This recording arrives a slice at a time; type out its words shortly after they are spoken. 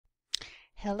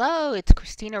Hello, it's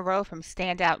Christina Rowe from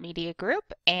Standout Media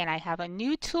Group, and I have a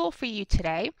new tool for you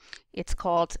today. It's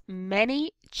called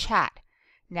ManyChat.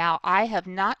 Now, I have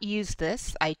not used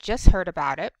this. I just heard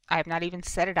about it. I have not even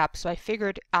set it up, so I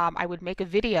figured I would make a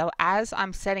video as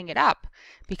I'm setting it up,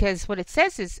 because what it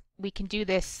says is we can do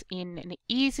this in an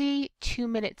easy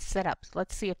 2-minute setup.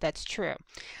 Let's see if that's true.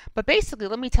 But basically,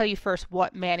 let me tell you first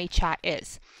what ManyChat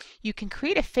is. You can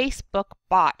create a Facebook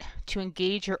bot to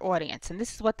engage your audience, and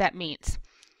this is what that means.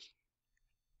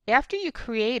 After you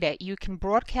create it, you can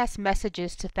broadcast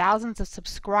messages to thousands of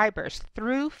subscribers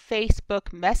through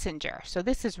Facebook Messenger. So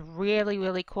this is really,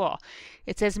 really cool.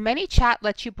 It says ManyChat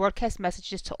lets you broadcast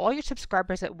messages to all your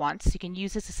subscribers at once. You can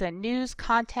use this to send news,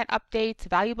 content updates,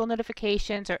 valuable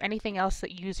notifications, or anything else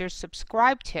that users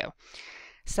subscribe to.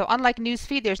 So unlike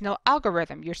Newsfeed, there's no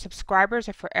algorithm. Your subscribers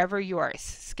are forever yours.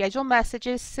 Schedule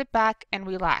messages, sit back, and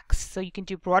relax. So you can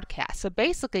do broadcasts. So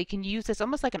basically, you can use this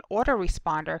almost like an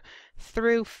autoresponder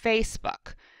through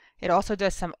Facebook. It also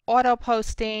does some auto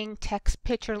posting, text,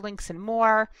 picture links, and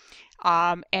more.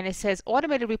 And it says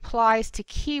automated replies to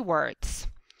keywords.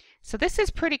 So this is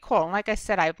pretty cool. And like I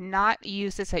said, I have not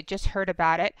used this. I just heard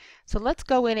about it. So let's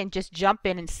go in and just jump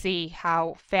in and see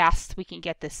how fast we can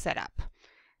get this set up.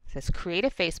 It says create a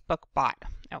Facebook bot.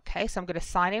 Okay, so I'm going to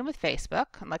sign in with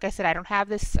Facebook. And like I said, I don't have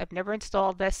this. I've never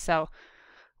installed this, so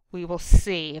we will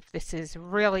see if this is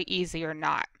really easy or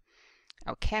not.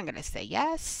 Okay, I'm going to say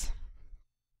yes.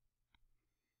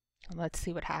 And let's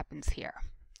see what happens here.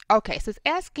 Okay, so it's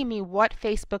asking me what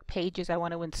Facebook pages I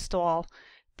want to install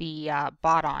the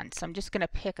bot on. So I'm just going to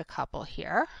pick a couple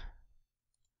here.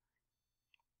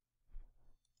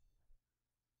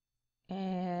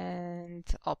 And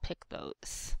I'll pick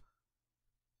those.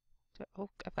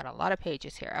 Oh, I've got a lot of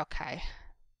pages here. Okay.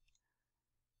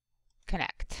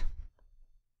 Connect.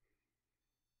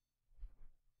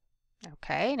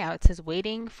 Okay, now it says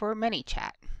waiting for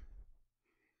ManyChat.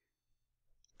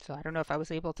 So I don't know if I was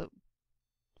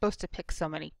supposed to pick so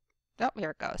many. Oh,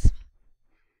 here it goes.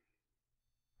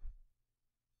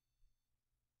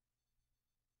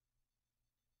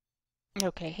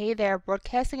 Okay, hey there,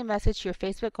 broadcasting a message to your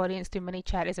Facebook audience through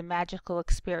ManyChat is a magical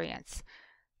experience.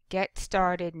 Get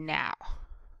started now.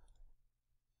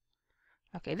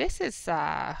 Okay, this is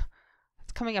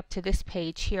it's coming up to this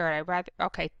page here.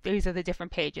 Okay, these are the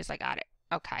different pages. I got it.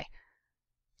 Okay.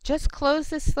 Just close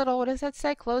this little, what does that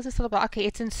say? Close this little, okay,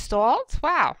 it's installed.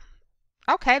 Wow.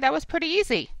 Okay, that was pretty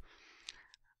easy.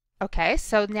 Okay,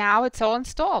 so now it's all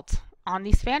installed on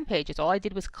these fan pages. All I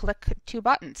did was click 2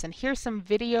 buttons, and here's some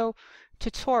video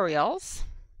tutorials.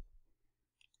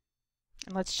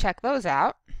 And let's check those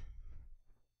out.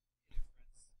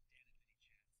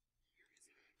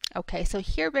 Okay, so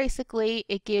here basically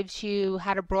it gives you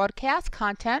how to broadcast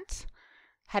content,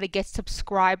 how to get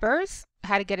subscribers,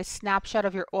 how to get a snapshot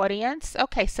of your audience.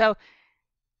 Okay, so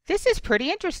this is pretty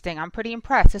interesting. I'm pretty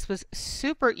impressed. This was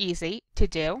super easy to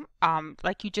do.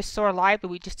 Like you just saw live,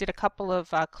 we just did a couple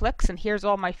of clicks, and here's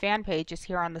all my fan pages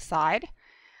here on the side.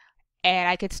 And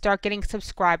I could start getting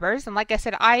subscribers. And like I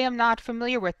said, I am not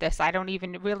familiar with this. I don't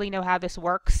even really know how this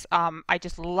works. I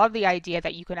just love the idea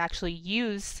that you can actually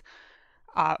use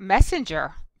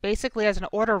Messenger basically as an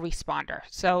autoresponder.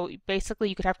 So basically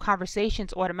you could have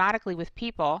conversations automatically with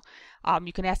people.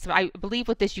 You can ask them, I believe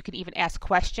with this you can even ask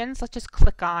questions. Let's just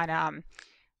click on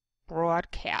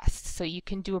broadcast. So you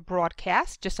can do a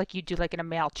broadcast just like you do like in a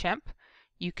MailChimp.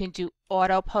 You can do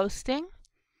auto posting.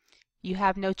 You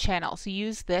have no channel, so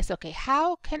use this. Okay,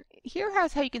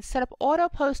 here's how you can set up auto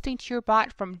posting to your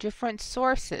bot from different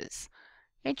sources.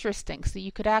 Interesting. So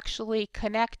you could actually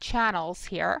connect channels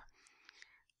here.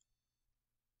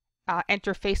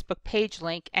 Enter Facebook page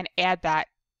link and add that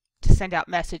to send out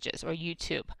messages, or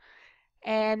YouTube.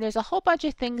 And there's a whole bunch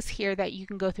of things here that you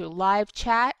can go through. Live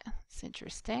chat, it's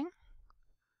interesting.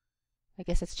 I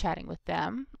guess it's chatting with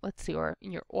them. Let's see, or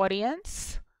in your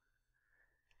audience.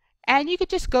 And you could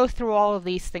just go through all of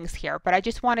these things here, but I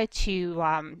just wanted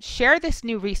to share this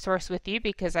new resource with you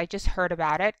because I just heard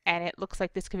about it and it looks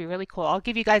like this could be really cool. I'll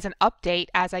give you guys an update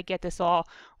as I get this all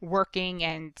working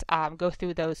and go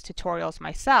through those tutorials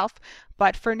myself.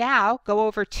 But for now, go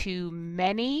over to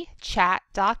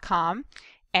ManyChat.com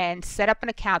and set up an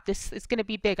account. This is going to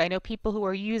be big. I know people who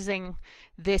are using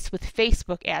this with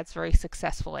Facebook ads very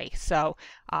successfully. So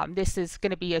this is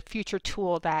going to be a future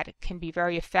tool that can be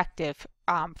very effective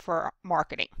for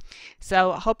marketing.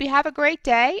 So I hope you have a great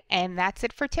day, and that's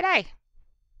it for today.